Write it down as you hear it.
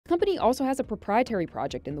company also has a proprietary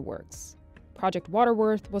project in the works. Project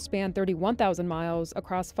Waterworth will span 31,000 miles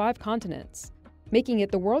across 5 continents, making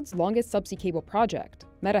it the world's longest subsea cable project.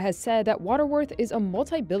 Meta has said that Waterworth is a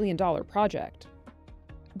multi-billion-dollar project.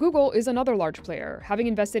 Google is another large player, having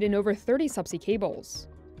invested in over 30 subsea cables.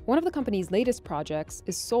 One of the company's latest projects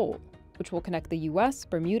is Sol, which will connect the US,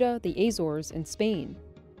 Bermuda, the Azores, and Spain.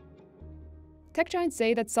 Tech giants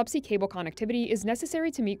say that subsea cable connectivity is necessary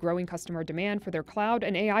to meet growing customer demand for their cloud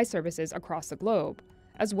and AI services across the globe,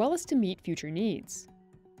 as well as to meet future needs.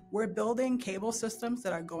 We're building cable systems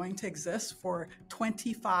that are going to exist for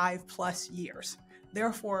 25 plus years.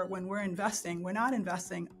 Therefore, when we're investing, we're not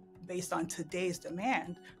investing based on today's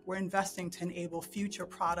demand. We're investing to enable future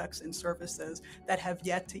products and services that have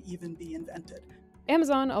yet to even be invented.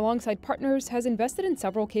 Amazon, alongside partners, has invested in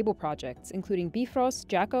several cable projects, including Bifrost,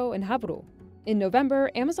 Jacko, and Havru. In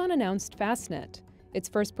November, Amazon announced Fastnet, its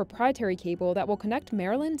first proprietary cable that will connect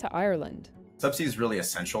Maryland to Ireland. Subsea is really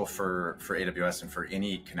essential for AWS and for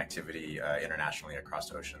any connectivity internationally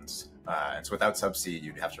across oceans. And so without Subsea,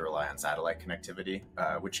 you'd have to rely on satellite connectivity,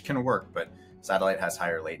 which can work, but satellite has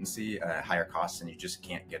higher latency, higher costs, and you just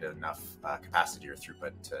can't get enough capacity or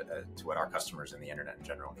throughput to what our customers and the internet in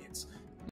general needs.